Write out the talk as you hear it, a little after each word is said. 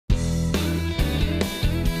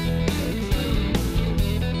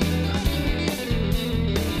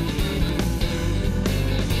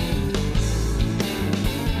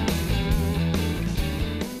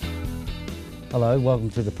Hello, welcome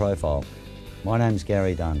to The Profile. My name's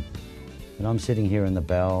Gary Dunn, and I'm sitting here in the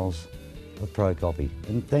bowels of Procopy.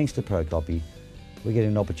 And thanks to Procopy, we get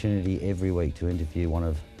an opportunity every week to interview one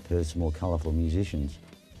of Perth's more colourful musicians.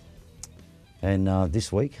 And this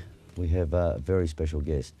week, we have a very special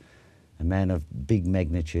guest, a man of big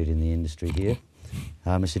magnitude in the industry here,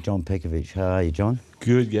 Mr. John Petkovich. How are you, John?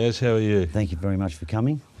 Good, Gaz. How are you? Thank you very much for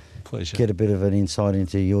coming. Pleasure. Get a bit of an insight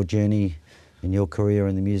into your journey and your career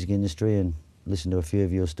in the music industry and listen to a few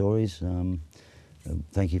of your stories.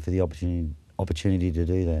 Thank you for the opportunity to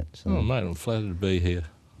do that. So, Oh, mate, I'm flattered to be here.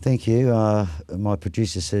 thank you. My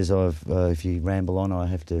producer says if you ramble on, I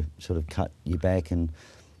have to sort of cut you back, and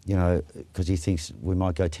because he thinks we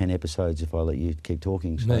might go 10 episodes if I let you keep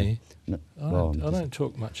talking. So, Me? No, I don't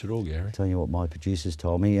talk much at all, Gary. tell you what my producers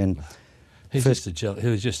told me, and He was just a jealous,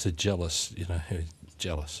 he was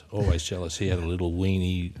jealous, always jealous. He had a little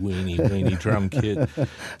weenie drum kit,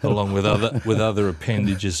 along with other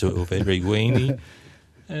appendages of every weenie,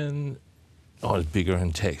 and I was bigger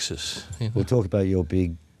in Texas. we'll talk about your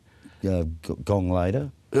big gong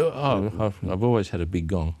later. I've always had a big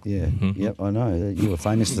gong. Yeah, Yep, I know. You were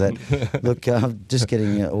famous for that. Look, just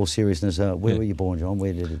getting all seriousness, where were you born, John?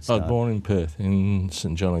 Where did it I start? was born in Perth, in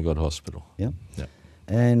St John of God Hospital. Yep. Yep.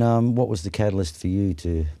 And what was the catalyst for you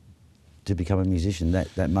to become a musician?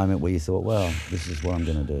 That moment where you thought, well, this is what I'm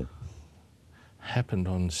going to do. Happened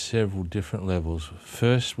on several different levels.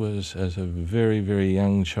 First was as a very, very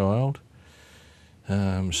young child,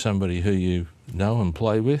 somebody who you know and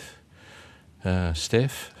play with,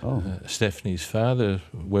 Steph. Oh. Stephanie's father,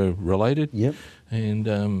 we're related. Yep.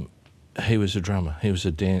 And he was a drummer. He was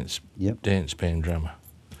a dance band drummer.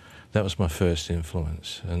 That was my first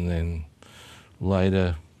influence. And then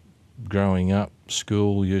later, growing up,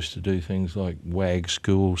 school used to do things like WAG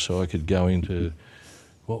school, so I could go into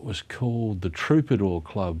what was called the Troubadour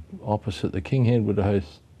Club opposite the King Edward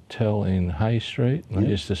Hotel in Hay Street. And I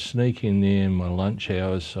used to sneak in there in my lunch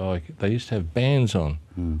hours, so they used to have bands on,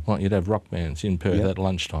 like you'd have rock bands in Perth at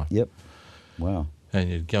lunchtime. Yep. Wow. And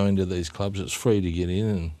you'd go into these clubs. It's free to get in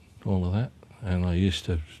and all of that. And I used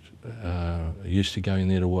to go in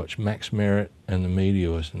there to watch Max Merritt and the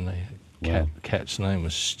Meteors, and the cat's name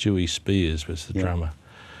was Stewie Spears, was the drummer.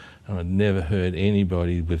 And I'd never heard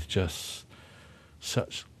anybody with just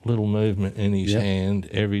such little movement in his hand.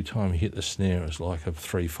 Every time he hit the snare, it was like a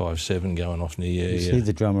 3-5-7 going off near you. You see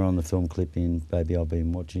the drummer on the film clip in Baby I've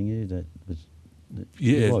Been Watching You? That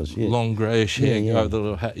was, long greyish hair over the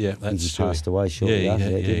little hat. Yeah, that's he passed away shortly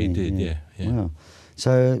after that, he did. Yeah. Wow.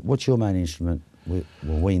 So what's your main instrument?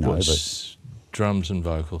 We know, but drums and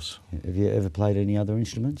vocals. Have you ever played any other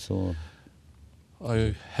instruments, or?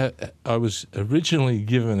 I was originally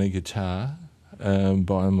given a guitar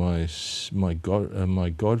by my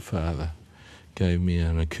godfather. Gave me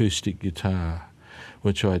an acoustic guitar,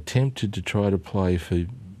 which I attempted to try to play for,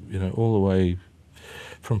 all the way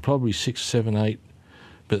from probably 6, 7, 8,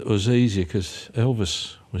 but it was easier because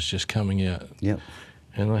Elvis was just coming out. Yep.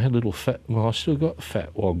 And I had I still got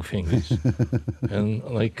fat wog fingers, and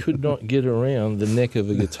they could not get around the neck of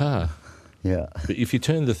the guitar. Yeah. But if you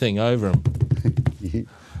turned the thing over and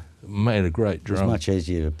made a great drum. It's much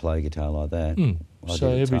easier to play guitar like that.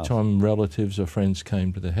 So every time relatives or friends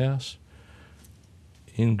came to the house,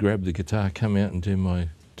 grab the guitar, come out and do my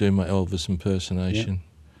Elvis impersonation,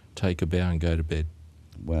 take a bow and go to bed.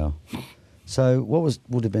 Wow. So what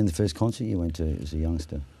would have been the first concert you went to as a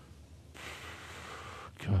youngster?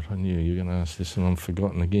 God, I knew you were going to ask this and I'm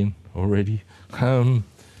forgotten again already.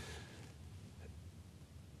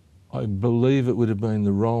 I believe it would have been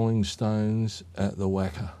the Rolling Stones at the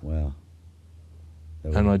Wacker. Wow.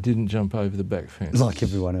 And I didn't jump over the back fence. Like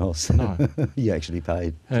everyone else. No. You actually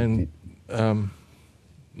paid. And, Mum,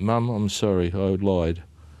 I'm sorry, I lied.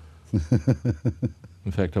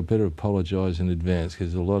 In fact, I better apologise in advance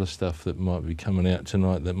because there's a lot of stuff that might be coming out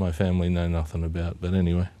tonight that my family know nothing about. But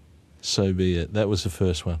anyway, so be it. That was the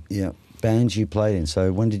first one. Yeah. Bands you played in.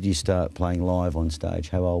 So when did you start playing live on stage?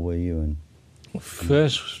 How old were you? And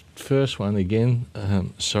First one again,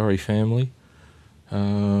 Sorry Family,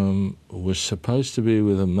 was supposed to be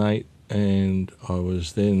with a mate, and I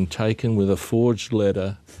was then taken with a forged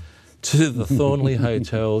letter to the Thornley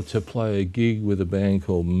Hotel to play a gig with a band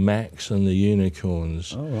called Max and the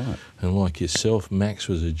Unicorns. Oh, right. And like yourself, Max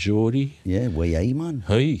was a Geordie. Yeah, wee man.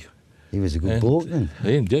 He was a good bloke then.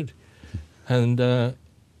 He did.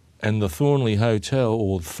 And the Thornley Hotel,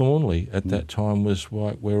 or Thornley at that time, was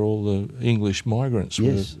like where all the English migrants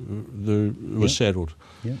were settled.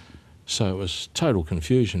 Yeah. So it was total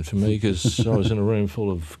confusion for me because I was in a room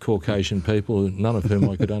full of Caucasian people, none of whom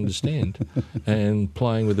I could understand, and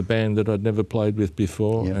playing with a band that I'd never played with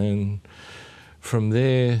before. And From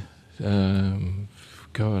there,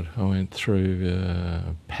 God, I went through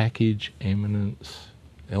Package, Emminence,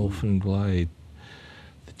 Elfin Glade,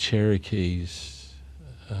 the Cherokees.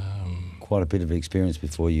 Quite a bit of experience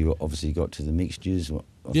before you obviously got to the Mixtures.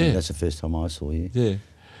 I think that's the first time I saw you. Yeah.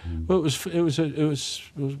 Well, it was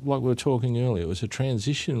like we were talking earlier. It was a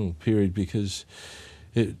transitional period because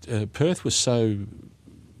Perth was so,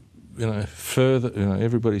 further.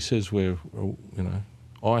 Everybody says we're,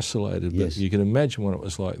 isolated, but you can imagine what it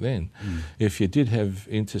was like then. If you did have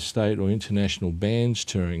interstate or international bands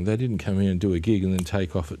touring, they didn't come here and do a gig and then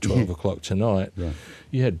take off at 12 o'clock tonight. Yeah.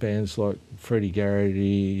 You had bands like Freddie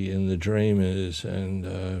Garrity and the Dreamers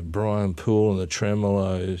and Brian Poole and the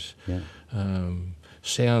Tremolos,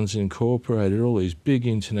 Sounds Incorporated, all these big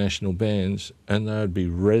international bands, and they would be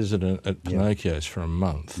resident at Pinocchio's for a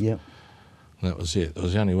month. Yep. That was it. It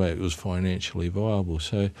was the only way it was financially viable.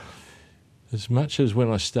 So as much as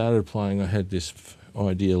when I started playing I had this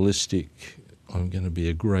idealistic, I'm going to be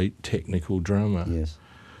a great technical drummer,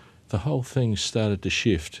 the whole thing started to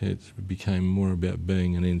shift. It became more about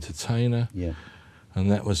being an entertainer,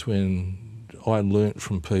 and that was when I learnt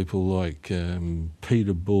from people like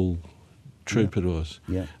Peter Bull, Troubadours.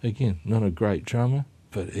 Again, not a great drummer,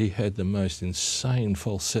 but he had the most insane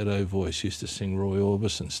falsetto voice, used to sing Roy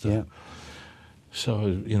Orbison stuff.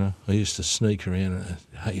 So, I used to sneak around and,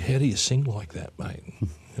 hey, how do you sing like that, mate?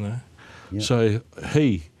 So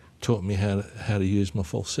he taught me how to use my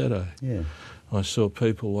falsetto. I saw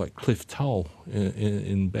people like Cliff Tull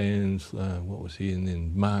in bands, what was he in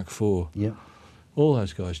then? Mark IV. All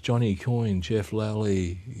those guys, Johnny Coyne, Jeff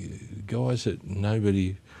Lally, guys that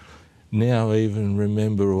nobody now even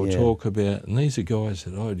remember or talk about. And these are guys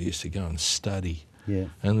that I used to go and study.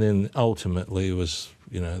 And then ultimately it was,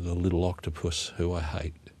 the little octopus who I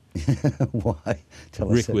hate. Why?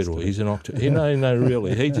 Rick Whittle, he's an octopus. No,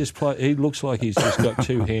 really. He looks like he's just got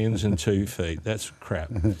 2 hands and 2 feet. That's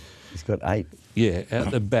crap. He's got 8. Yeah,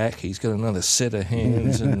 out the back he's got another set of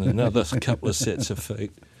hands and another couple of sets of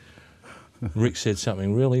feet. Rick said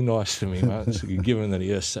something really nice to me once, given that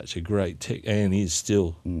he is such a great tech, and is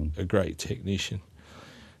still a great technician.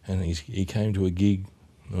 And he came to a gig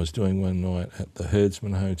I was doing one night at the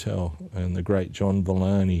Herdsman Hotel, and the great John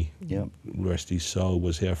Villani, rest his soul,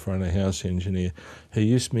 was our front of house engineer. He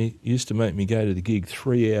used to make me go to the gig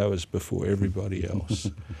 3 hours before everybody else,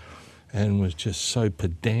 and was just so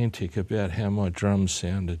pedantic about how my drums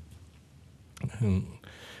sounded. And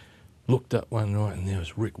looked up one night, and there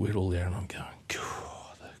was Rick Whittle there, and I'm going, God,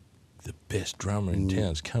 the best drummer in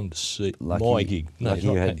town's come to see my gig. No,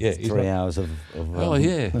 you had 3 hours of oh,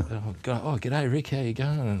 yeah. I'll go, oh, g'day, Rick, how you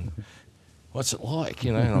going? And what's it like?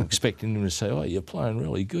 And I'm expecting him to say, oh, you're playing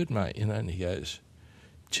really good, mate. And he goes,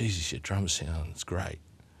 Jesus, your drum sounds great.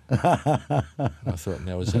 And I thought,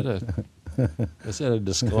 now, was that a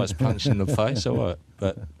disguised punch in the face or what?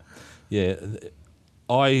 But, yeah,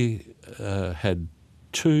 I had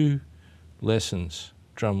 2 lessons,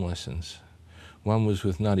 drum lessons. One was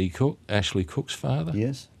with Nutty Cook, Ashley Cook's father.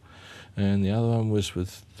 Yes. And the other one was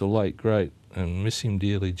with the late, great, and miss him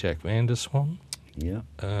dearly, Jack Vanderswan. Yeah.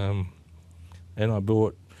 And I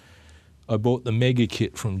bought the mega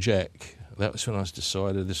kit from Jack. That was when I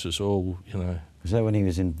decided this was all, Was that when he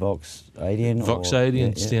was in Vox 80? Vox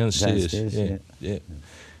 80, downstairs. Yeah.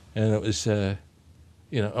 And it was,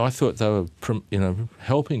 I thought they were,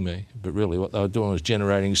 helping me, but really what they were doing was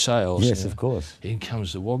generating sales. Yes, of course. In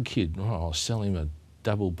comes the Wog Kid. Oh, I'll sell him a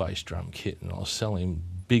double bass drum kit, and I'll sell him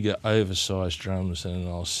bigger, oversized drums, and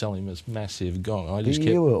I'll sell him this massive gong.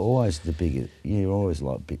 You were always the bigger. You were always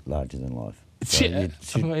like a bit larger than life. So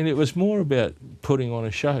it was more about putting on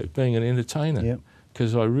a show, being an entertainer,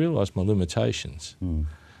 because I realised my limitations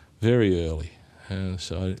very early.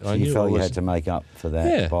 So I knew you felt you had to make up for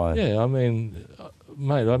that. I mean,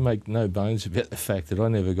 mate, I make no bones about the fact that I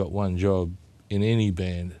never got one job in any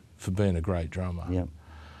band for being a great drummer. Yep.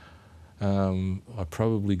 I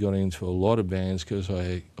probably got into a lot of bands because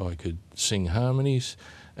I could sing harmonies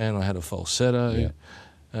and I had a falsetto.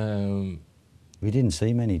 Yep. We didn't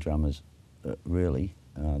see many drummers, really,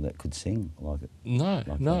 that could sing like it. No.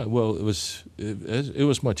 Well, it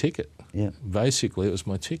was my ticket. Yeah. Basically, it was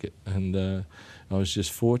my ticket, and I was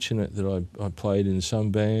just fortunate that I played in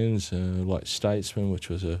some bands like Statesman, which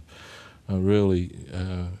was a really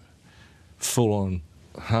full-on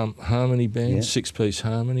harmony band, 6-piece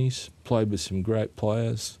harmonies. Played with some great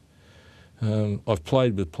players. I've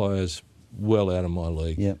played with players well out of my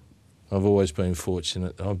league. Yep. I've always been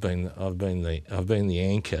fortunate. I've been the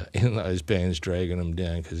anchor in those bands, dragging them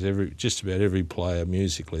down, because just about every player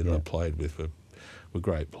musically that I played with were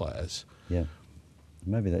great players. Yeah.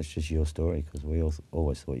 Maybe that's just your story, because we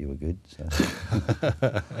always thought you were good. So,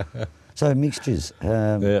 so Mixtures.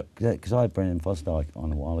 Because I had Brendan Fosdyke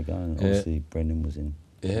on a while ago, and obviously Brendan was in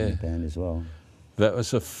the band as well. That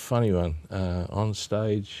was a funny one. On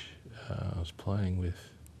stage, I was playing with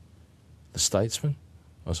the Statesman.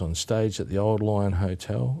 I was on stage at the Old Lion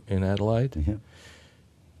Hotel in Adelaide,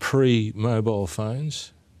 pre-mobile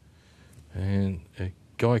phones, and a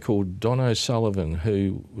guy called Don O'Sullivan,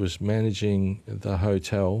 who was managing the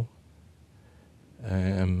hotel,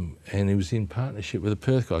 and he was in partnership with a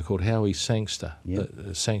Perth guy called Howie Sangster,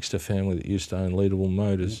 the Sangster family that used to own Leadable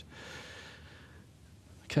Motors.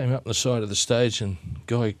 Came up the side of the stage, and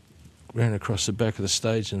guy ran across the back of the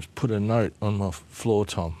stage and put a note on my floor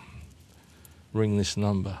tom. Ring this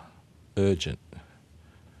number, urgent.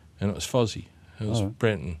 And it was Fozzie. It was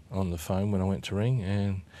Brenton on the phone when I went to ring,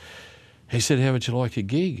 and he said, "How would you like a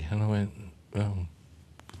gig?" And I went, "Well,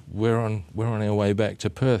 we're on our way back to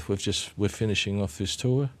Perth. We're finishing off this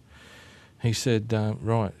tour." He said,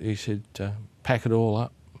 "Right." He said, "Pack it all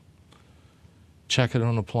up, chuck it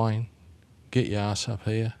on a plane, get your ass up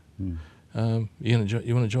here. You want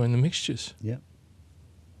to join the Mixtures?" Yeah.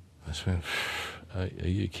 I just went, are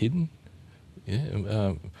you kidding?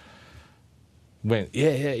 Yeah. Went,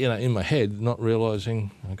 yeah, in my head, not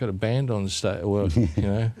realising I've got a band on the stage,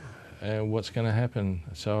 and what's going to happen.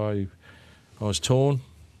 So I was torn.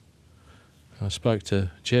 I spoke to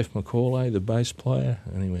Jeff McCauley, the bass player,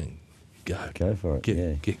 and he went, Go for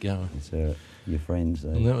it, get going. So your friends.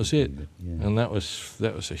 And that was it. Yeah. And that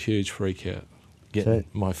was a huge freak out. Getting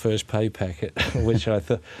my first pay packet, which I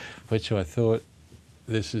thought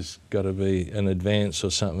this has got to be an advance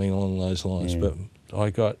or something along those lines. But I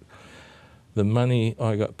got the money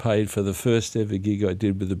I got paid for the first ever gig I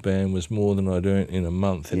did with the band was more than I'd earned in a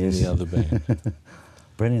month in any other band.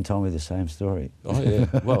 Brendan told me the same story. Oh yeah.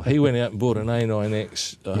 Well, he went out and bought an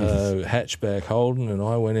A9X hatchback Holden, and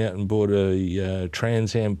I went out and bought a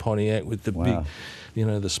Trans Am Pontiac with the big,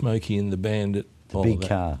 the Smokey in the Bandit. The big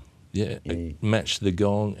car. Yeah, it matched the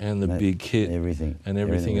gong and the big kit. Everything. And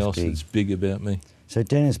everything else that's big about me. So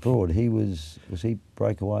Dennis Broad, was he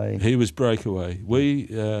Breakaway? He was Breakaway. We,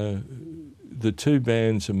 the two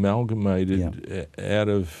bands amalgamated out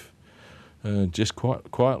of just quite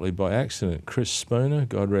quietly by accident. Chris Spooner,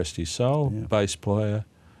 God rest his soul, bass player,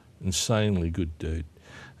 insanely good dude,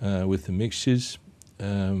 with the Mixtures.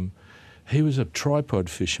 He was a tripod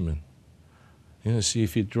fisherman. See,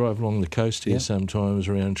 if you drive along the coast here sometimes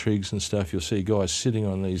around Triggs and stuff, you'll see guys sitting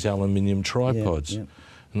on these aluminium tripods.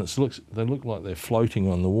 And they look like they're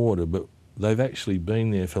floating on the water, but they've actually been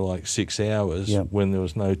there for like 6 hours when there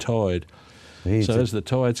was no tide. So as the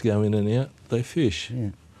tides go in and out, they fish. Yeah.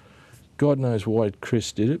 God knows why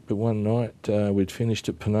Chris did it, but one night we'd finished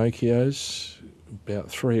at Pinocchio's about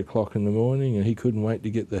 3 o'clock in the morning, and he couldn't wait to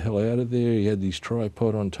get the hell out of there. He had this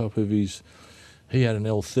tripod on top of his... He had an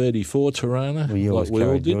L34 Tirana. Well, you always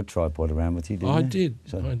carried your tripod around with you, didn't you?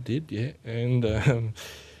 I did, yeah. And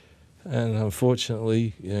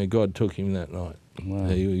unfortunately, God took him that night. Wow.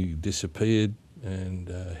 He disappeared,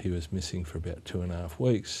 and he was missing for about 2.5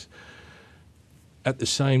 weeks. At the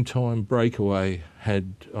same time, Breakaway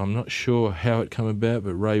had, I'm not sure how it came about,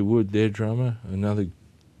 but Ray Wood, their drummer, another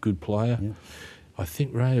good player. Yeah. I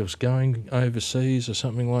think Ray was going overseas or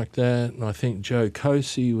something like that, and I think Joe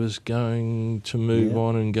Cosey was going to move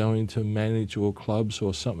on and going to manage all clubs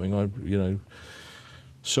or something.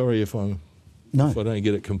 Sorry if I don't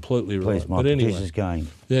get it completely right. My producer's going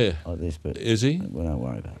like this, but is he? We don't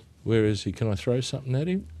worry about it. Where is he? Can I throw something at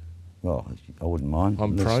him? Well, I wouldn't mind.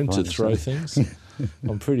 I'm prone to throw things.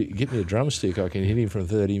 Get me a drumstick, I can hit him from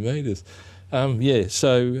 30 metres.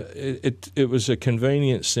 So it was a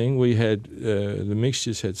convenience thing. We had, the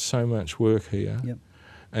Mixtures had so much work here,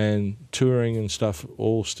 and touring and stuff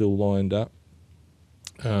all still lined up,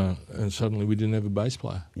 and suddenly we didn't have a bass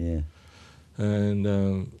player. Yeah.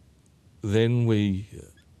 And then we,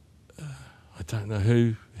 I don't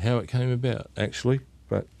know how it came about actually,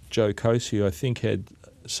 but Joe Cosey I think had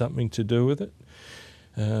something to do with it.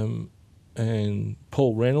 And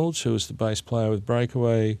Paul Reynolds, who was the bass player with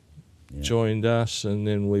Breakaway, joined us, and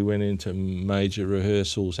then we went into major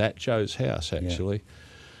rehearsals at Joe's house actually.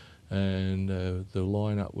 And the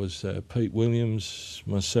lineup was Pete Williams,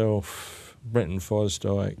 myself, Brenton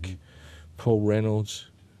Fosdyke, Paul Reynolds,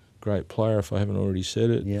 great player if I haven't already said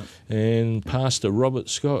it, and Pastor Robert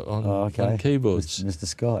Scott on keyboards. Mr.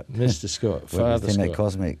 Scott. Mr. Scott, Father Scott. At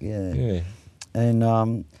Cosmic, yeah.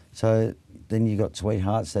 And so then you got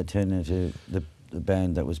Sweethearts, that turned into the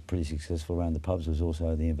band that was pretty successful around the pubs was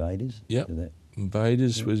also the Invaders. Yep.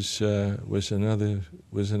 Invaders was another.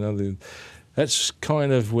 That's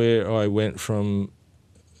kind of where I went from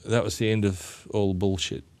that was the end of all the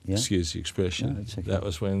bullshit. Yeah. Excuse the expression. No, it's okay. That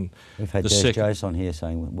was when We've had Des Jose on here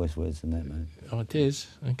saying worse words than that, mate. Oh, Des.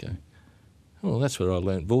 Okay. Well, that's where I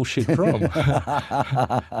learnt bullshit from.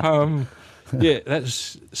 Yeah,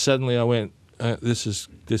 that's suddenly I went. This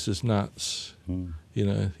is nuts. You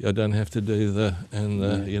know, I don't have to do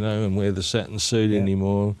and wear the satin suit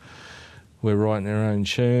anymore. We're writing our own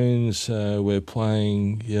tunes. We're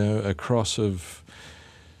playing, a cross of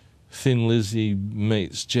Thin Lizzy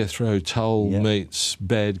meets Jethro Tull meets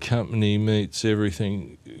Bad Company meets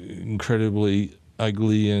everything incredibly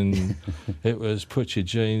ugly, and it was put your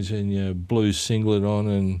jeans and your blue singlet on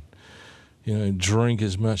and, drink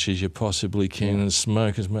as much as you possibly can and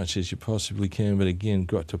smoke as much as you possibly can. But again,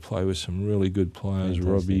 got to play with some really good players.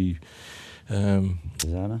 Robbie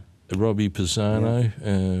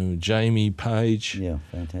Pisano, Jamie Page. Yeah,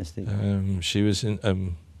 fantastic. She was in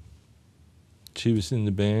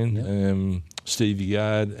the band. Stevie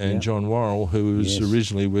Yard and John Worrell, who was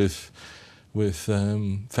originally with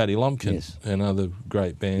Fatty Lumpkin and other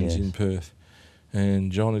great bands in Perth.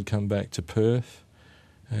 And John had come back to Perth,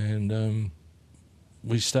 and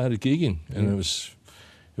we started gigging, and it was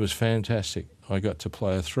fantastic. I got to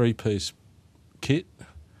play a 3-piece kit,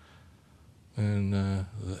 and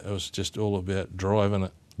it was just all about driving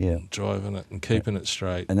it and keeping it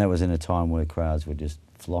straight. And that was in a time where crowds were just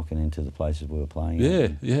flocking into the places we were playing.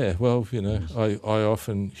 Yeah. Well, I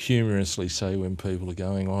often humorously say when people are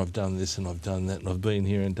going, I've done this and I've done that and I've been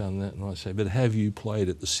here and done that, and I say, but have you played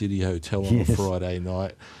at the City Hotel on a Friday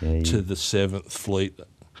night to the 7th Fleet?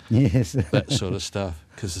 Yes. That sort of stuff.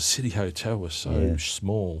 Because the City Hotel was so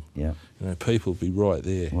small. Yeah. People would be right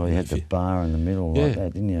there. Well, you had the bar in the middle like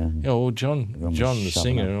that, didn't you? Yeah, well, John the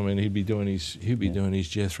singer, I mean, he'd be doing his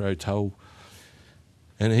Jethro Tull,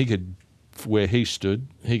 and he could, where he stood,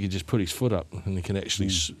 he could just put his foot up, and he could actually,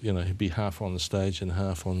 he'd be half on the stage and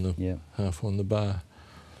half on the bar.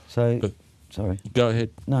 So, sorry. Go ahead.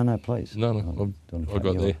 No, please. No, I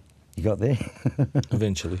got there. You got there?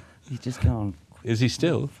 Eventually. You just can't. Is he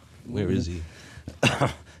still? Where is he?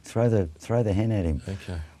 Throw the hen at him.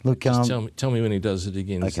 Okay. Look, just tell me when he does it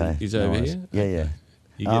again. Okay. He's over here? Yeah.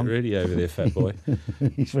 You get ready over there, fat boy.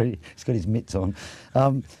 He's ready. He's got his mitts on.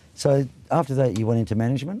 So after that, you went into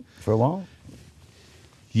management for a while?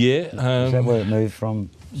 Yeah. Is that where it moved from?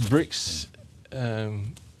 Bricks,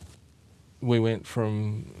 we went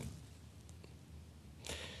from...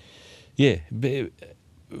 Yeah,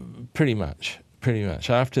 pretty much.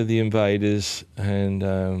 After the Invaders, and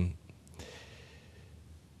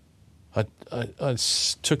I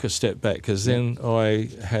took a step back, because then I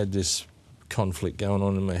had this conflict going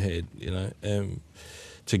on in my head,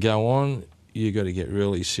 to go on, you got to get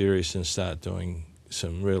really serious and start doing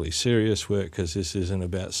some really serious work, because this isn't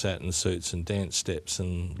about satin suits and dance steps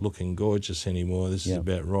and looking gorgeous anymore. This is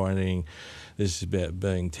about writing. This is about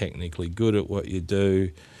being technically good at what you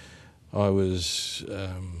do. I wasn't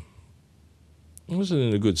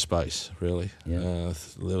in a good space, really. There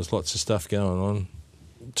was lots of stuff going on,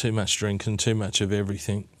 too much drinking, too much of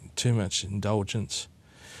everything, too much indulgence.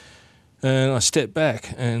 And I stepped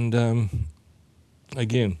back, and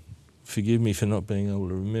again, forgive me for not being able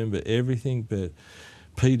to remember everything, but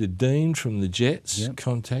Peter Dean from the Jets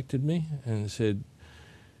contacted me and said,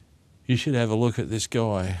 you should have a look at this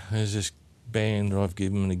guy. There's this band I've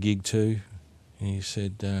given him a gig to. And he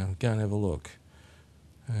said, go and have a look.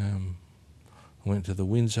 I went to the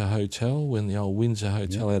Windsor Hotel, when the old Windsor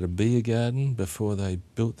Hotel had a beer garden before they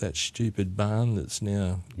built that stupid barn that's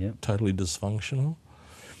now totally dysfunctional.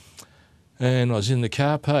 And I was in the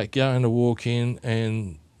car park going to walk in,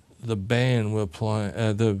 and the band were playing,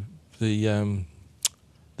 the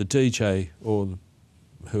DJ or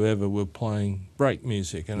whoever were playing break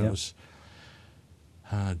music, and it was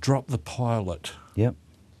Drop the Pilot. Yep.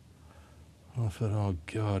 I thought, oh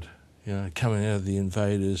God, coming out of the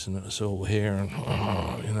Invaders, and it was all hair, and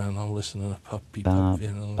and I'm listening to Puppy Pop,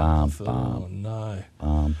 I thought, oh no.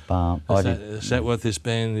 Is that what this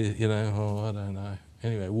band is? I don't know.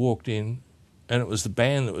 Anyway, walked in, and it was the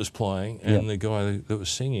band that was playing, and the guy that was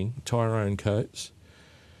singing, Tyrone Coates.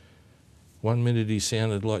 1 minute he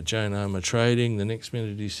sounded like Joan Armour Trading, the next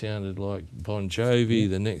minute he sounded like Bon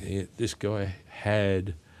Jovi, this guy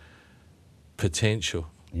had potential.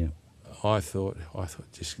 Yeah. I thought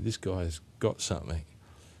this guy's got something,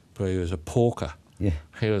 but he was a porker. Yeah,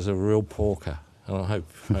 he was a real porker, and I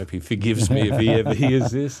hope he forgives me if he ever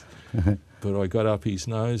hears this. But I got up his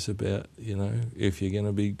nose about if you're going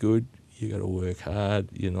to be good, you got to work hard.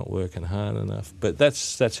 You're not working hard enough. But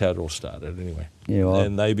that's how it all started anyway. Yeah, well,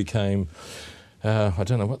 and they became I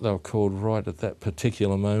don't know what they were called right at that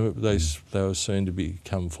particular moment, but they were soon to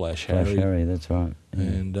become Flash Harry. Flash Harry, that's right. Yeah.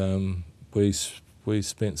 And we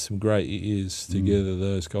spent some great years together,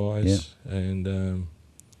 those guys, and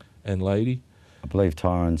Lady. I believe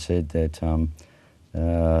Tyrone said that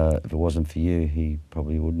if it wasn't for you, he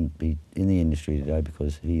probably wouldn't be in the industry today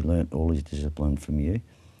because he learnt all his discipline from you.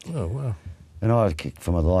 Oh, wow. And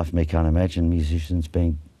for my life, me can't imagine musicians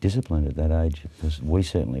being disciplined at that age, because we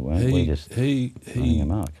certainly weren't. We just running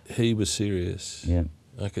amok. He was serious. Yeah.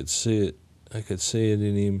 I could see it. I could see it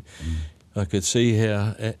in him. I could see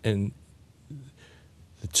how, and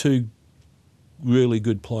the two really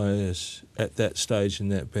good players at that stage in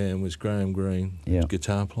that band was Graham Green,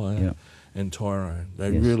 guitar player, and Tyrone.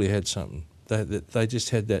 They really had something. They just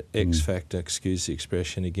had that X factor, excuse the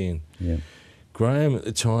expression again. Yeah. Graham at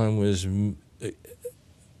the time was, he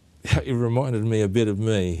reminded me a bit of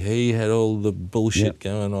me. He had all the bullshit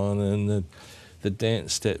going on and the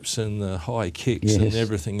dance steps and the high kicks and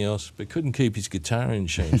everything else, but couldn't keep his guitar in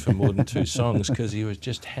tune for more than 2 songs because he was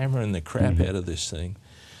just hammering the crap out of this thing.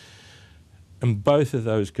 And both of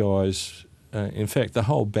those guys, in fact, the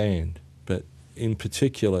whole band, but in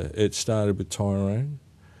particular, it started with Tyrone.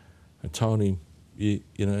 I told him, you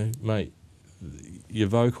know, mate, your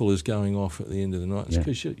vocal is going off at the end of the night. It's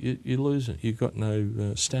because you lose it. You've got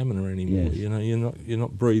no stamina anymore. Yes. You know, you're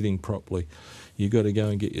not breathing properly. You've got to go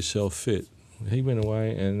and get yourself fit. He went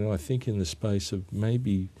away, and I think in the space of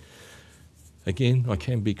maybe, again, I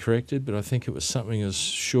can be corrected, but I think it was something as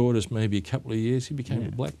short as maybe a couple of years, he became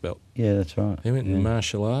a black belt. Yeah, that's right. He went into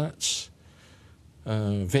martial arts.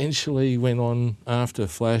 Eventually went on after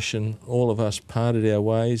Flash, and all of us parted our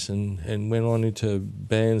ways and went on into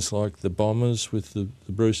bands like the Bombers with the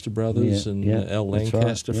Brewster Brothers and Al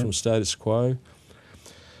Lancaster from Status Quo.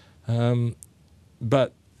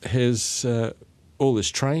 But his all this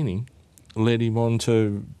training led him on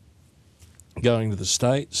to going to the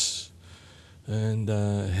States, and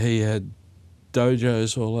he had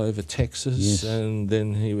dojos all over Texas, and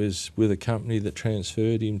then he was with a company that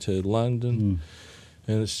transferred him to London.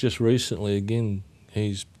 And it's just recently, again,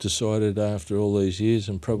 he's decided after all these years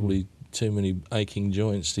and probably too many aching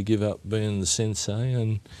joints to give up being the sensei,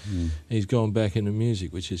 and he's gone back into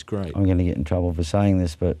music, which is great. I'm going to get in trouble for saying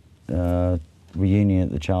this, but reunion at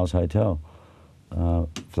the Charles Hotel,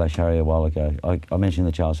 Flash Harry a while ago. I mention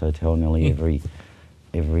the Charles Hotel nearly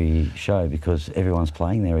every show because everyone's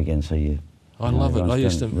playing there again, so I love it. I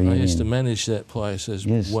used to manage that place as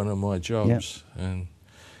one of my jobs, and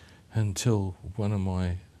until one of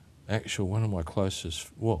my closest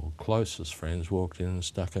friends walked in and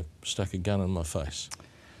stuck a gun in my face.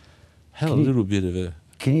 Had a little bit of a.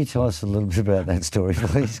 Can you tell us a little bit about that story,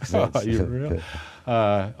 please? You're real.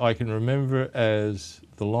 I can remember it as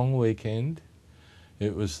the long weekend.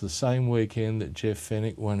 It was the same weekend that Jeff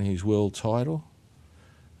Fennick won his world title.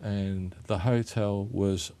 And the hotel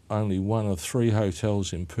was only one of 3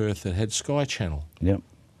 hotels in Perth that had Sky Channel. Yep.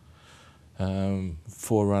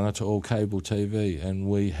 Forerunner to all cable TV, and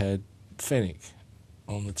we had Fennick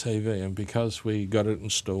on the TV, and because we got it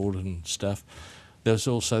installed and stuff, there was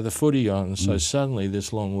also the footy on, so suddenly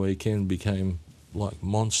this long weekend became like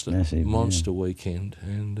monster weekend.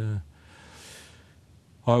 And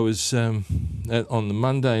I was on the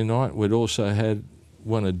Monday night. We'd also had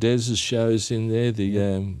one of Dez's shows in there.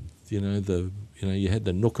 You had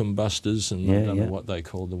the Nook and Busters, and I don't know what they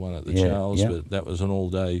called the one at the Charles, but that was an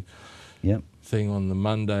all-day thing on the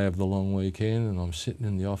Monday of the long weekend. And I'm sitting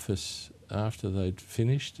in the office after they'd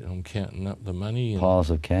finished, and I'm counting up the money. And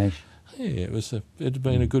piles of cash. Yeah, it'd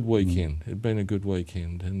been a good weekend. It'd been a good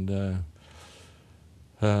weekend, and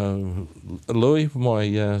Louis, my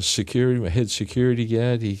head security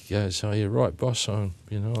guard, he goes, "Oh, you're right, boss." I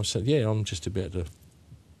said, "Yeah, I'm just about to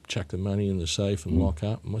chuck the money in the safe and lock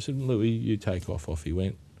up." And I said, "Louis, you take off." Off he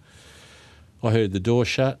went. I heard the door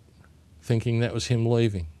shut, thinking that was him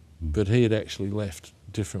leaving, but he had actually left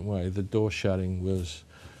a different way. The door shutting was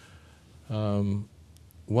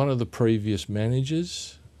one of the previous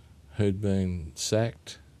managers who'd been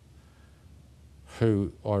sacked,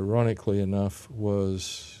 who, ironically enough,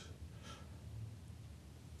 was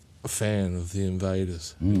a fan of the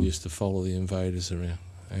Invaders. He used to follow the Invaders around.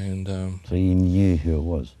 And so you knew who it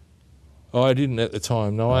was? I didn't at the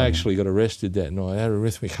time. No, I actually got arrested that night. I had a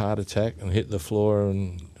rhythmic heart attack and hit the floor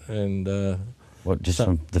and what, just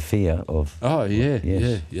from the fear of... Oh, yeah,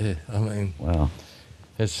 yeah. I mean... Wow.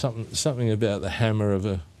 There's something about the hammer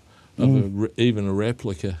of even a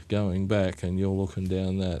replica going back, and you're looking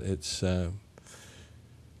down that. It's the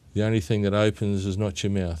only thing that opens is not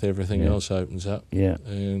your mouth. Everything else opens up. Yeah.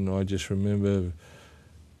 And I just remember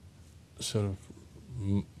sort of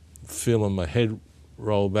feeling my head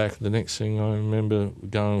roll back. The next thing I remember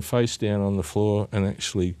going face down on the floor and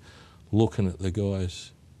actually looking at the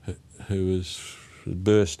guys who was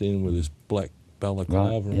burst in with his black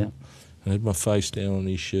balaclava on. Yeah. I had my face down on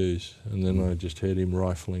his shoes, and then I just heard him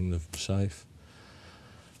rifling the safe.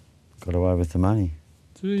 Got away with the money.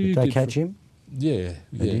 Did they catch him? Yeah,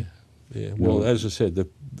 yeah. Well, as I said,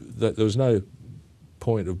 there was no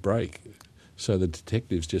point of break, so the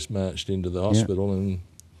detectives just marched into the hospital and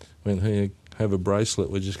went, "Here, have a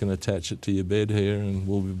bracelet. We're just going to attach it to your bed here, and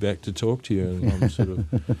we'll be back to talk to you." And I'm sort of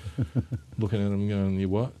looking at them, going, "You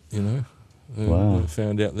what?" You know. And I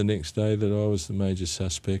found out the next day that I was the major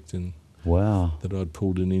suspect, and that I'd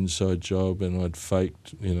pulled an inside job and I'd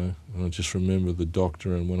faked, you know. And I just remember the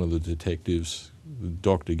doctor and one of the detectives, the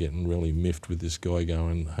doctor getting really miffed with this guy,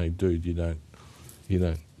 going, "Hey, dude, you don't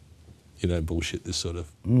bullshit this sort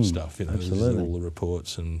of stuff, you know." Absolutely. This is all the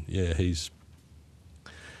reports, and he's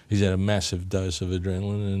had a massive dose of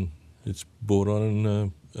adrenaline, and it's brought on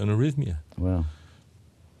an arrhythmia. Wow.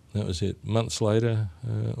 That was it. Months later,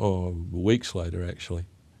 or weeks later, actually,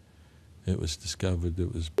 it was discovered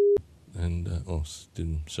it was. And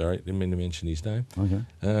didn't mean to mention his name. Okay.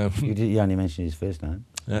 You only mentioned his first name.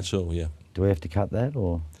 That's all. Yeah. Do we have to cut that,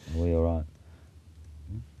 or are we all right?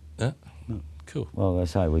 No. Cool. Well, they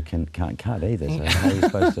say we can't cut either. So how are you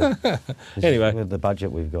supposed to? Anyway, with the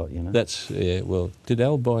budget we've got, you know. That's Well, did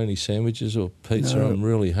Al buy any sandwiches or pizza? No, I'm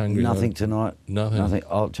really hungry. Nothing tonight. Nothing.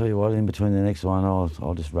 I'll tell you what. In between the next one,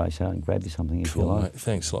 I'll just race out and grab you something if you like. Mate,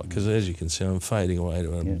 thanks a lot. Because as you can see, I'm fading away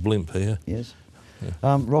to a blimp here. Yes.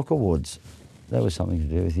 Yeah. Rock Awards. That was something to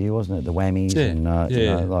do with you, wasn't it? The Whammies and you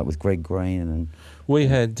know, like with Greg Green and we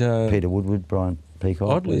had Peter Woodward, Brian Peacock.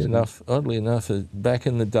 Oddly enough, back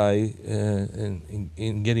in the day,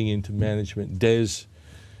 in getting into management, Des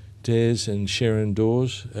and Sharon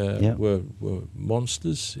Dawes were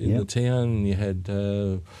monsters in the town. And you had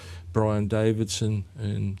Brian Davidson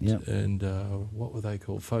and what were they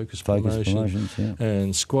called? Focus Promotions,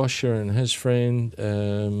 and Squasher and his friend,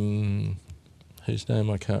 whose name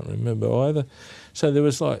I can't remember either. So there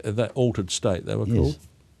was like that Altered State, they were called.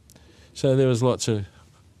 So there was lots of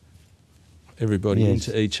everybody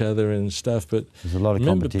into each other and stuff. But there's a lot of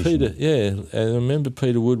competition. I remember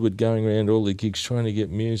Peter Woodward going around all the gigs trying to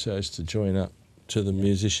get musos to join up to the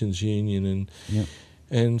Musicians Union,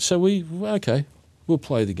 and so we'll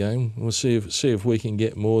play the game. We'll see if we can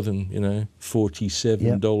get more than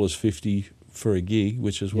 $47.50 for a gig,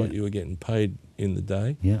 which is what you were getting paid in the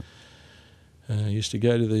day. Yeah. I used to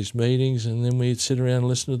go to these meetings, and then we'd sit around and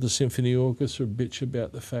listen to the symphony orchestra bitch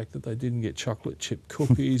about the fact that they didn't get chocolate chip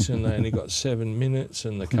cookies and they only got 7 minutes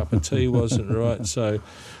and the cup of tea wasn't right. So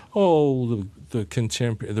all the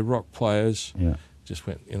contemporary, the rock players just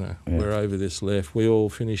went, we're over this left. We all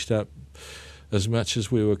finished up. As much as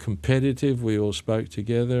we were competitive, we all spoke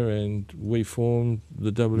together and we formed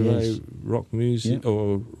the WA Rock Music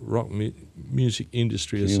or Music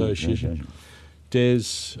Industry Association.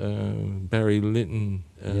 Des, Barry Litton,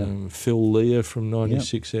 Phil Lear from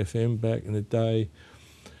 96 FM back in the day,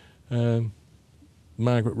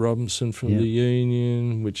 Margaret Robinson from the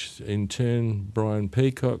Union, which in turn Brian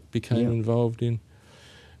Peacock became involved in.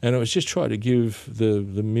 And it was just trying to give the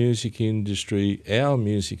music industry, our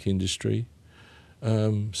music industry,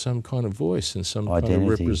 some kind of voice and some kind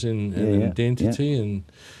of identity.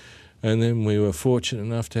 And then we were fortunate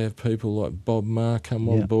enough to have people like Bob Marr come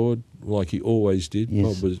on board, like he always did.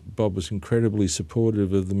 Yes. Bob was incredibly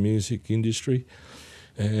supportive of the music industry.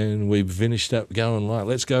 And we finished up going like,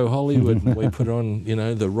 let's go Hollywood. And we put on,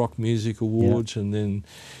 the Rock Music Awards. And then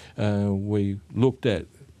we looked at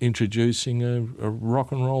introducing a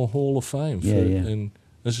Rock and Roll Hall of Fame. And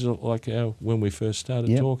this is like when we first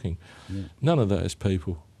started talking. Yeah. None of those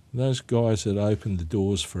people. Those guys that opened the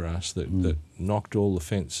doors for us, that knocked all the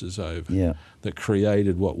fences over, that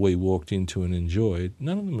created what we walked into and enjoyed,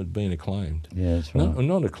 none of them had been acclaimed. Yeah, that's right.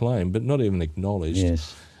 Not acclaimed, but not even acknowledged.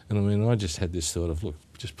 Yes. And I mean, I just had this thought of, look,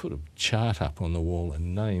 just put a chart up on the wall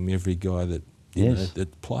and name every guy that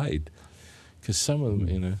that played. Because some of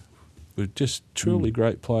them, were just truly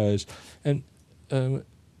great players. And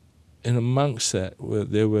amongst that,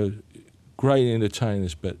 there were great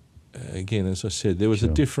entertainers, but again, as I said, there was the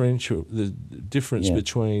difference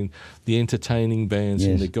between the entertaining bands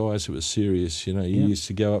and the guys who were serious. You used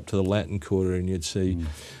to go up to the Latin Quarter and you'd see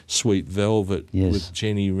Sweet Velvet with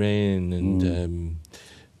Jenny Rand and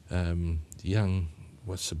young,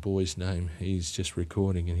 what's the boy's name? He's just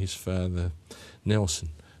recording, and his father, Nelson,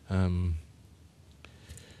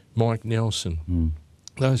 Mike Nelson.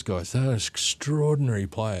 Those guys, they were extraordinary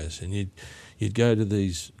players, and you'd go to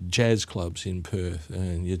these jazz clubs in Perth,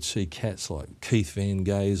 and you'd see cats like Keith Van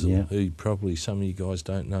Gazel, who probably some of you guys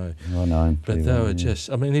don't know. I know him. But they were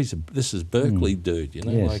just, I mean, this is Berkeley dude, you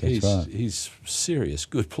know, Yes, like that's right. he's serious,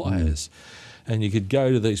 good players. And you could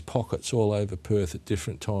go to these pockets all over Perth at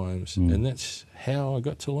different times, and that's how I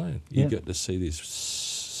got to learn. You got to see these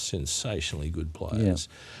sensationally good players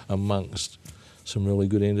amongst some really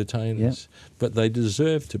good entertainers, but they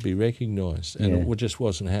deserve to be recognised, and it just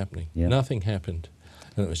wasn't happening. Nothing happened,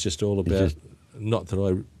 and it was just all about, not that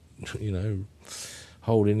I, you know,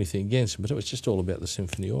 hold anything against them, but it was just all about the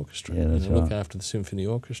symphony orchestra. Yeah, that's Look after the symphony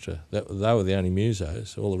orchestra. They were the only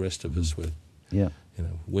musos. All the rest of us were, you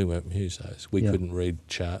know, we weren't musos. We couldn't read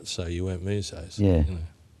charts, so you weren't musos. Yeah, you know.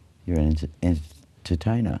 You're an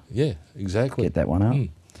entertainer. Yeah, exactly. Get that one up.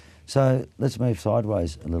 So let's move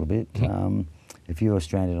sideways a little bit. If you were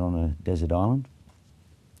stranded on a desert island,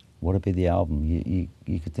 what would be the album?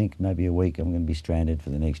 You could think maybe a week I'm going to be stranded for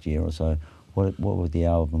the next year or so. What would the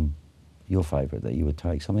album, your favourite, that you would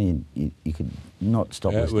take? Something you could not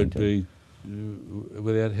stop listening to? That would be,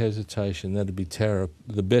 without hesitation, that'd be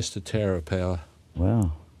the best of Terror Power.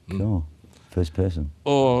 Wow, cool. First person.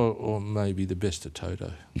 Or maybe the best of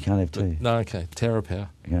Toto. You can't have two. No, okay, Terror Power.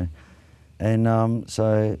 Okay. And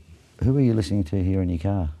so who were you listening to here in your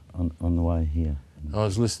car on the way here? I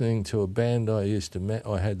was listening to a band I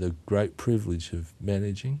had the great privilege of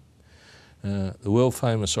managing, the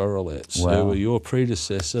world-famous Oralettes, who were your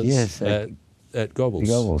predecessors at Gobbles.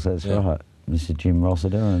 Gobbles, that's right. Mr. Jim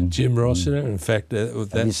Rossiter. And Jim Rossiter, in fact.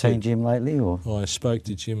 Have you seen Jim lately? Or? I spoke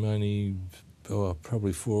to Jim only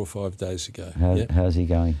probably 4 or 5 days ago. How's he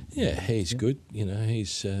going? Yeah, he's good. You know,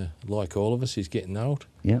 he's like all of us, he's getting old.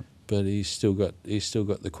 Yep. But he's still got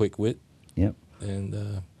the quick wit. Yep.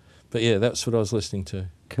 And but yeah, that's what I was listening to.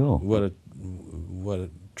 Cool. What a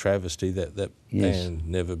travesty that band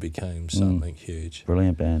never became something huge.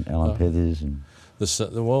 Brilliant band, Alan Pethers and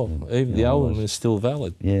even the album is still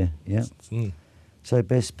valid. Yeah, yeah. So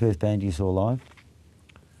best Perth band you saw live?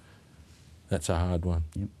 That's a hard one.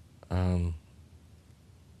 Yep.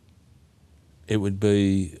 It would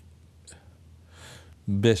be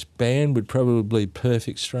best band would probably be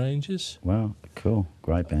Perfect Strangers. Wow, cool,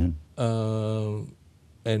 great band.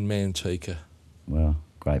 And Manteca. Wow,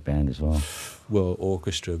 great band as well. Well,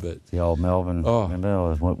 orchestra, but the old Melbourne.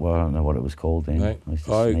 Remember? I don't know what it was called then. Mate,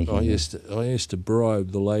 I used to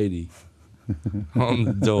bribe the lady on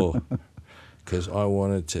the door because I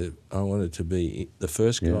wanted to be the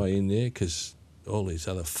first guy in there, because all these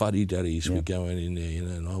other fuddy-duddies were going in there, you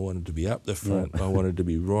know, and I wanted to be up the front. I wanted to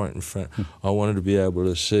be right in front. I wanted to be able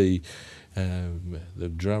to see. The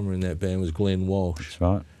drummer in that band was Glenn Walsh. That's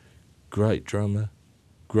right. Great drummer,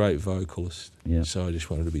 great vocalist. Yeah. So I just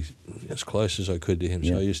wanted to be as close as I could to him.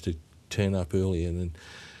 So I used to turn up early, and then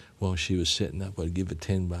while she was setting up, I'd give her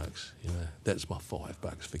 $10. You know, that's my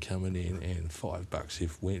 $5 for coming in, and $5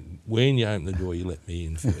 if when you open the door, you let me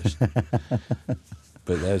in first.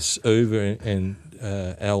 But that's Uwe and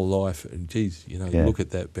Al Life, and geez, you know, look at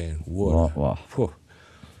that band. What?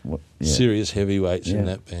 Serious heavyweights in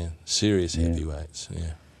that band. Serious heavyweights.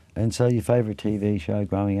 Yeah. And so, your favourite TV show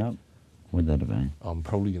growing up? What would that have been? I'm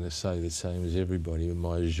probably going to say the same as everybody in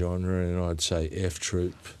my genre, and I'd say F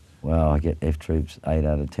Troop. Well, I get F Troop's 8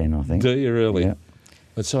 out of 10, I think. Do you really? Yeah.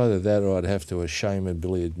 It's either that or I'd have to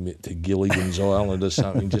ashamedly admit to Gilligan's Island or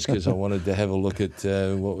something, just because I wanted to have a look at,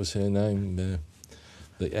 what was her name?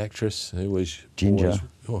 The actress who was... Ginger.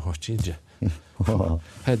 Ginger.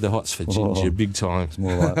 Had the hots for Ginger, big time. It's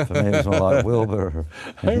more like, for me, it was more like Wilbur.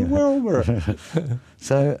 Hey, Wilbur.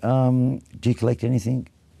 So, do you collect anything,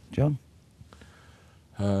 John?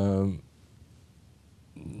 I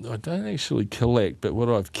don't actually collect, but what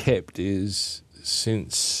I've kept is,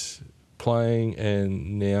 since playing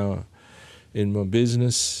and now in my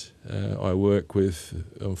business,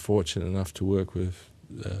 I'm fortunate enough to work with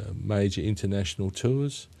major international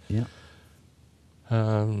tours. Yeah.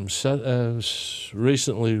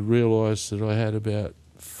 Recently realised that I had about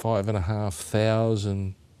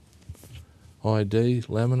 5,500 ID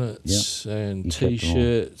laminates and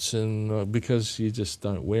T-shirts, and because you just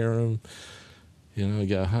don't wear them, you know,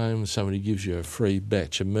 go home, somebody gives you a free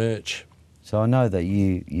batch of merch. So I know that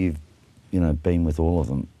you've been with all of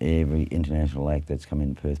them, every international act that's come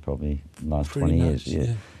in Perth probably in the last 20 years.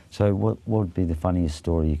 Yeah. So what would be the funniest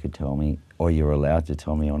story you could tell me, or you're allowed to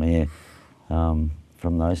tell me on air,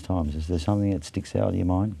 from those times? Is there something that sticks out of your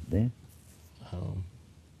mind there?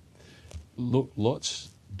 Look, lots.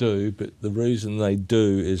 do, but the reason they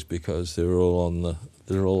do is because they're all on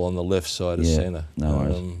the left side of centre. No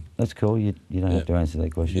worries. That's cool. You don't have to answer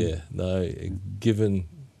that question. Yeah, no. Given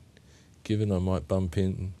I might bump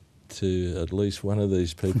into at least one of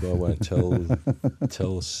these people, I won't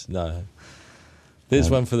tell us. No. There's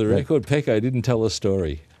one for the record. Pecco didn't tell a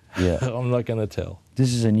story. Yeah. I'm not going to tell.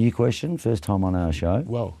 This is a new question, first time on our show.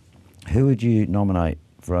 Well, who would you nominate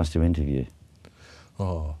for us to interview?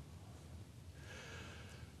 Oh,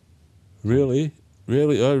 really?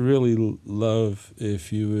 Really, I really love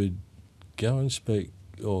if you would go and speak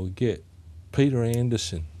or get Peter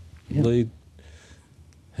Anderson, lead.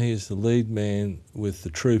 He is the lead man with the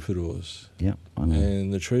Troubadours. Yep, I know.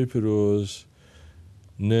 And the Troubadours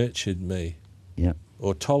nurtured me. Yep.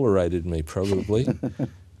 Or tolerated me, probably.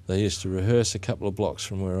 They used to rehearse a couple of blocks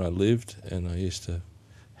from where I lived, and I used to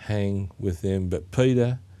hang with them. But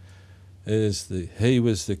Peter he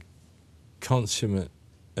was the consummate,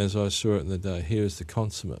 as I saw it in the day, he was the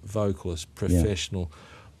consummate vocalist, professional,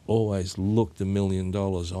 always looked $1 million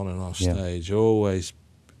on and off stage, always,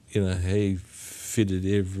 he fitted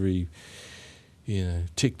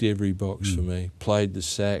ticked every box for me, played the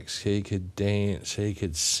sax, he could dance, he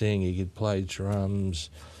could sing, he could play drums,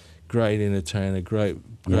 great entertainer, great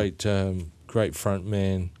front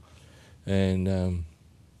man, and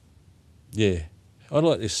I'd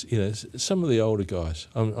like to, some of the older guys.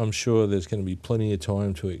 I'm sure there's going to be plenty of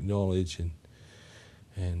time to acknowledge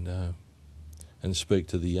and speak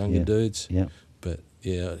to the younger dudes. Yeah. But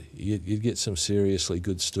you'd get some seriously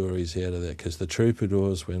good stories out of that, because the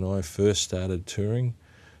Troubadours, when I first started touring,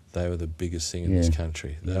 they were the biggest thing in this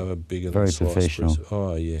country. They were bigger than Slice professional.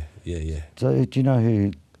 Oh yeah. So do you know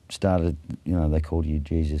who started? They called you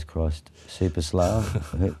Jesus Christ Super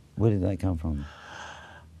Slav. Where did that come from?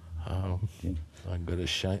 I've got to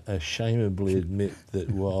ashamedly admit that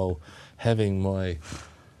while having my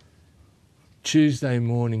Tuesday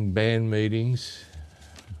morning band meetings,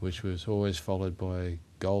 which was always followed by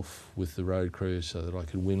golf with the road crew so that I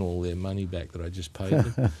could win all their money back that I just paid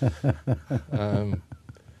them,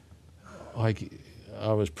 I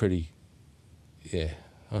was pretty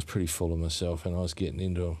full of myself, and I was getting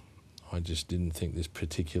into them. I just didn't think this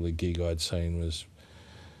particular gig I'd seen was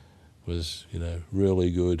really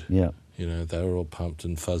good. Yeah. They were all pumped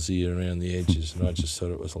and fuzzy around the edges, and I just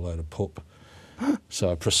thought it was a load of poop.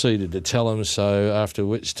 So I proceeded to tell them so, after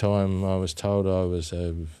which time I was told I was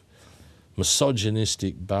a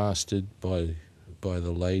misogynistic bastard by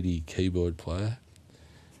the lady keyboard player.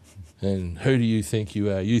 And who do you think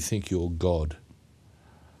you are? You think you're God.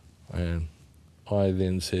 And I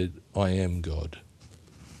then said, I am God.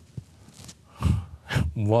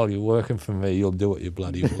 While you're working for me, you'll do what you're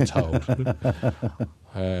bloody well told.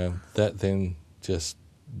 That then just,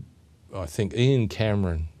 I think Ian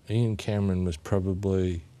Cameron was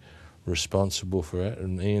probably responsible for it,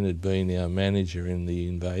 and Ian had been our manager in the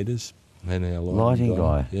Invaders and our lighting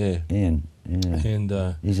guy. Yeah. Ian. Yeah.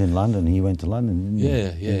 And he's in London. He went to London,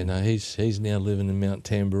 didn't he? Yeah. No, he's now living in Mount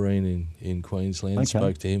Tambourine in Queensland. Okay.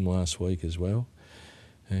 Spoke to him last week as well.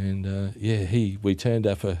 And we turned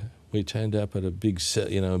up at a big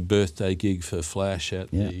birthday gig for Flash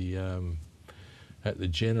at the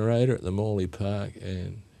Generator at the Morley Park,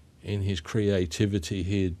 and in his creativity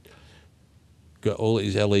he'd got all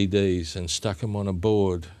these LEDs and stuck them on a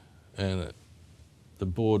board, and the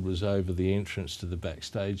board was over the entrance to the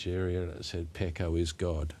backstage area, and it said, Pecco is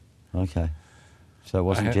God. Okay. So it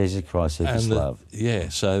wasn't Jesus Christ Super Slav.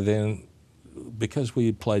 So then, because we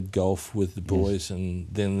had played golf with the boys, and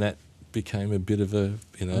then that became a bit of a,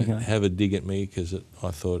 have a dig at me, because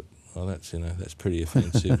I thought, well, that's pretty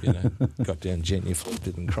offensive, got down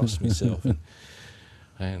genuflected and crossed myself.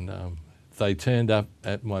 And they turned up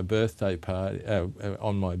at my birthday party,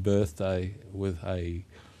 on my birthday, with a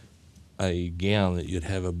gown that you'd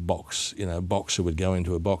have a boxer would go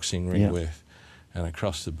into a boxing ring with, and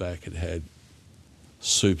across the back it had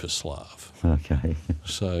Super Slav. Okay.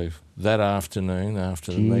 So that afternoon,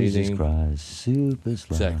 after the meeting... Jesus Christ, Super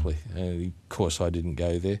Slav. Exactly. And of course I didn't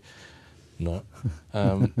go there. No.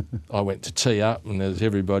 I went to tee up, and as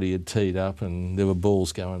everybody had teed up, and there were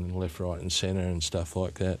balls going left, right and centre and stuff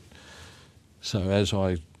like that. So as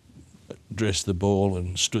I dressed the ball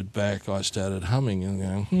and stood back, I started humming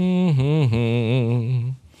and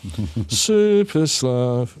going, Super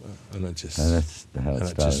Slav. And it just... that's how it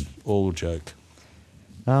started. Just all joke.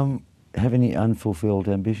 Have any unfulfilled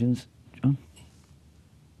ambitions, John?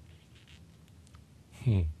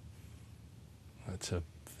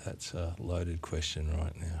 That's a loaded question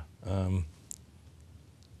right now.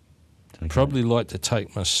 Probably like to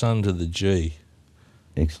take my son to the G.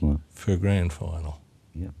 Excellent. For a grand final.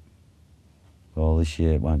 Yep. Well, this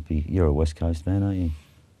year it won't be. You're a West Coast man, aren't you?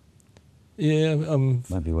 Yeah,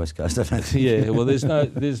 Won't be West Coast, I don't think. yeah. Well, there's no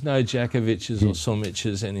Jakoviches or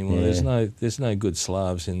Somiches anymore. Yeah. There's no good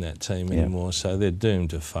Slavs in that team anymore. So they're doomed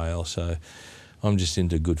to fail. So I'm just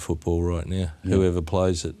into good football right now. Yeah. Whoever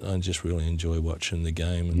plays it, I just really enjoy watching the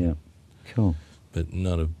game. And, Yeah, cool. But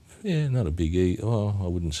not a big well, I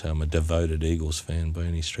wouldn't say I'm a devoted Eagles fan by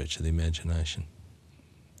any stretch of the imagination.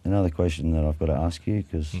 Another question that I've got to ask you,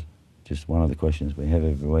 because just one of the questions we have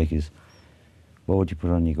every week is, what would you put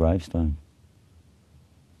on your gravestone?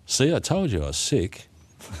 See, I told you I was sick.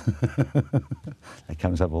 That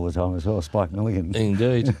comes up all the time as well, Spike Milligan.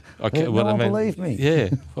 Indeed. No one believed me. Yeah.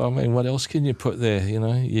 Well, I mean, what else can you put there? You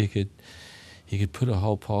know, you could put a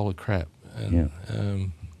whole pile of crap.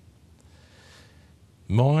 And,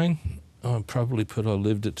 mine, I'd probably put I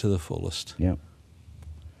lived it to the fullest. Yeah.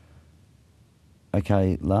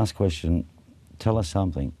 Okay, last question. Tell us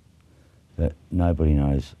something that nobody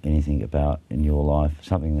knows anything about in your life,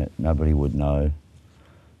 something that nobody would know.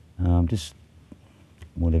 Just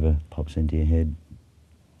whatever pops into your head.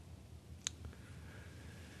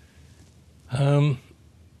 I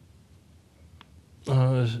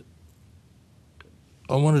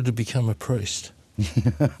wanted to become a priest.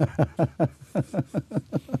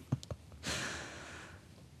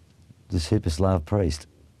 The super Slav priest.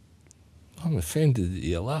 I'm offended that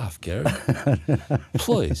you laugh, Gary.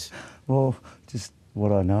 Please. Well, just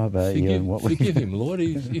what I know about you and what forgive him, Lord.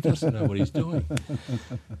 He doesn't know what he's doing.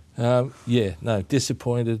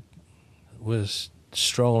 Disappointed. Was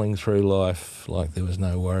strolling through life like there was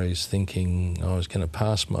no worries, thinking I was going to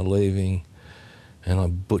pass my leaving, and I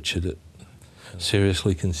butchered it.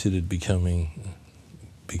 Seriously considered becoming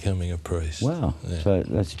a priest. Wow. Yeah. So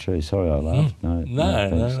that's true. Sorry I laughed. No,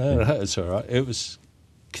 it's all right. It was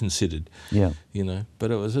considered. Yeah. You know, but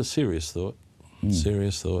it was a serious thought.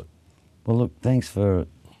 Serious thought. Well, look, thanks for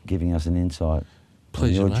giving us an insight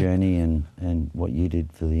Pleasure, on your mate. journey and what you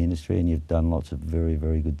did for the industry, and you've done lots of very,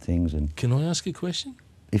 very good things. And Can I ask a question?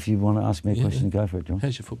 if you want to ask me a question, go for it, John.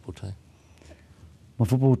 How's your football team? My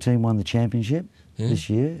football team won the championship this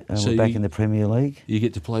year. So we're back in the Premier League. You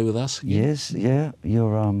get to play with us again? Yes, yeah.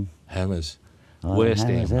 You're Hammers. West Ham,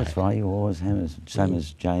 Hammers, that's mate. right. You're always Hammers. Same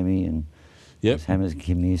as Jamie and Yep. Hammers and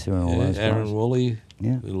Kim Musa and all those Aaron guys. Woolley.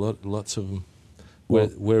 Yeah. Lots of them. Well-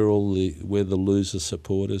 We're the loser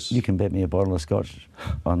supporters. You can bet me a bottle of scotch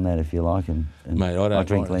on that if you like, and Mate, I don't I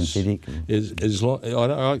drink mind. Glenfiddich. As long,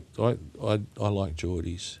 I like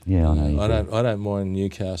Geordies. Yeah, I know you I do. don't mind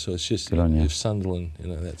Newcastle. It's just Good on you. if Sunderland,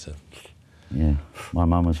 that's a. Yeah, my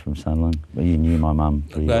mum was from Sunderland, but you knew my mum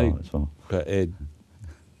pretty well as well. But Ed,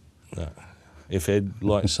 no. If Ed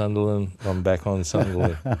likes Sunderland, I'm back on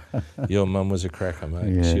Sunderland. Your mum was a cracker,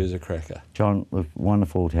 mate. Yeah. She was a cracker. John, look,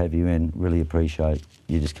 wonderful to have you in. Really appreciate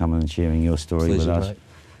you just coming and sharing your story with Pleasure, us. mate.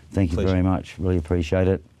 Thank you Pleasure. very much. Really appreciate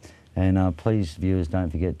it. And please, viewers, don't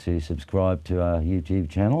forget to subscribe to our YouTube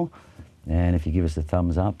channel. And if you give us a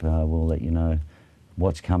thumbs up, we'll let you know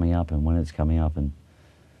what's coming up and when it's coming up. And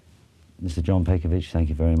Mr. John Petkovich, thank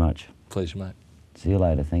you very much. Pleasure, mate. See you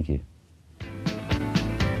later. Thank you.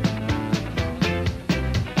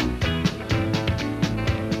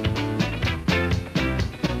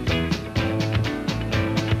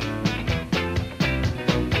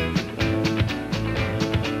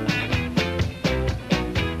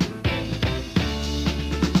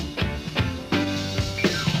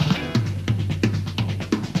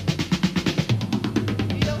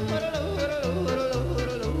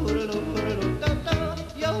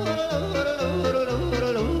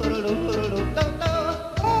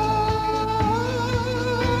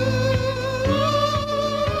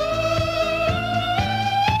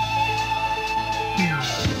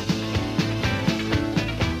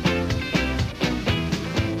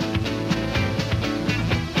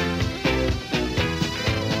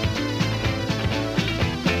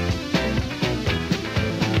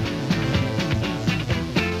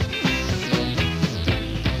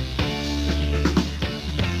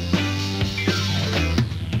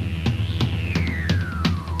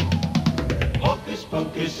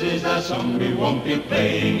 This is a song, we won't be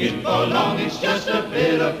playing it for long. It's just a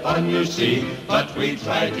bit of fun, you see. But we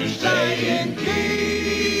try to stay in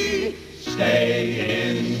key, stay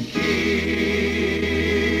in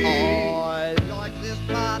key. I like this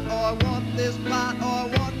part, I want this part, I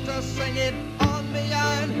want to sing it on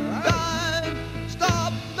my own. Don't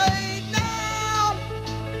stop me now.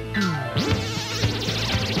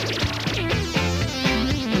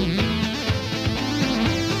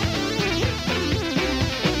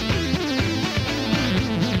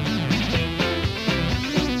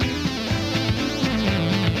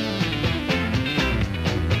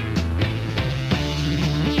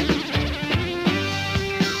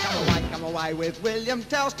 away with William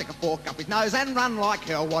Tell, stick a fork up his nose and run like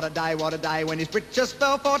hell. What a day when his britches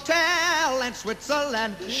fell for Tell and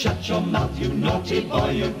Switzerland. Shut your mouth, you naughty boy,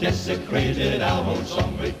 you desecrated our whole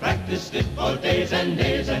song. We practiced it for days and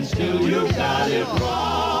days and still you got it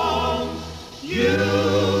wrong. You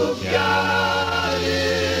got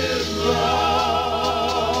it wrong.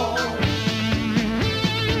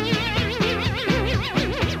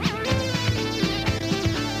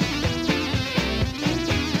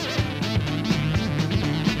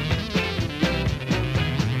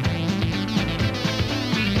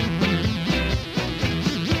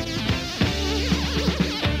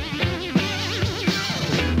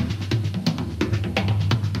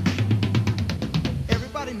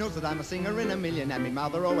 Knows that I'm a singer in a million, and my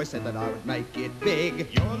mother always said that I would make it big.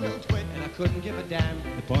 You're a little twit and I couldn't give a damn.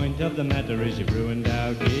 The point of the matter is you've ruined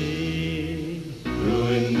our gig.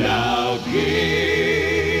 Ruined our gig.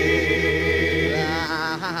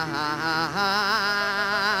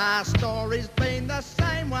 Story's been the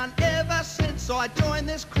same one ever since I joined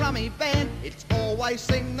this crummy band. It's always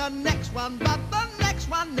sing the next one, but the next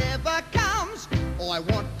one never comes. I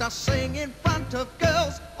want to sing in front of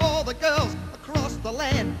girls, all the girls across the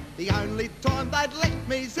land. The only time they'd let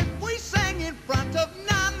me is if we sang in front of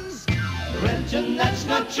nuns. Brenton, that's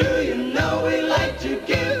not true, you know we like to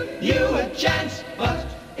give you a chance. But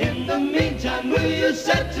in the meantime, will you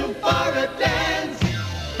settle for a dance?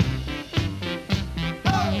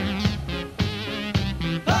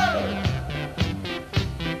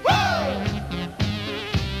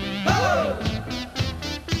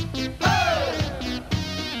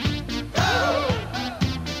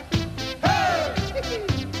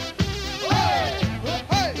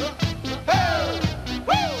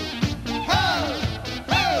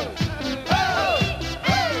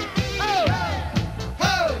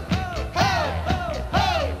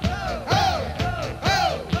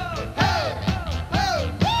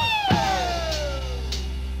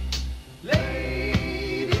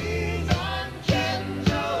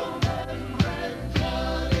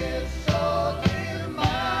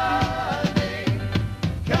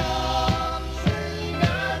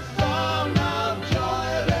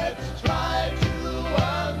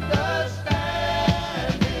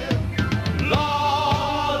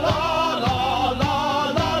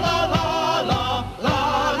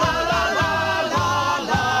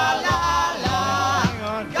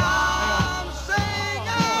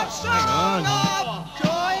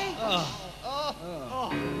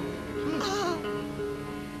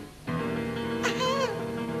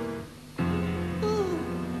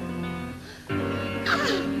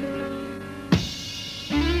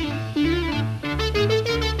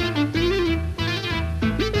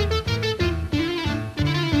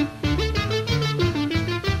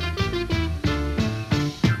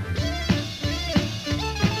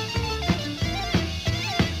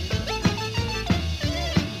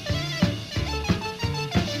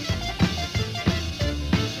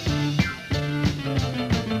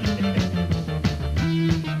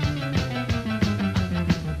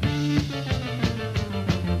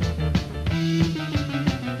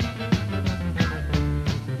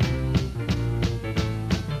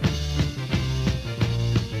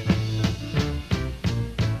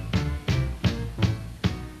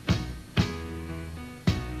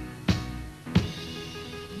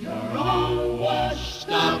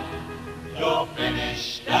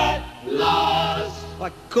 I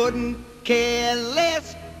couldn't care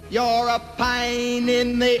less. You're a pain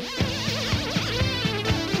in the...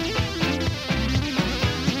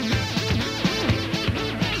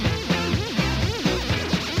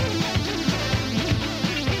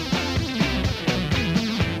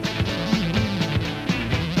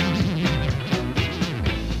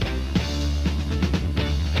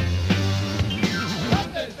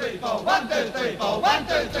 One,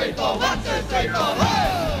 two, three, four.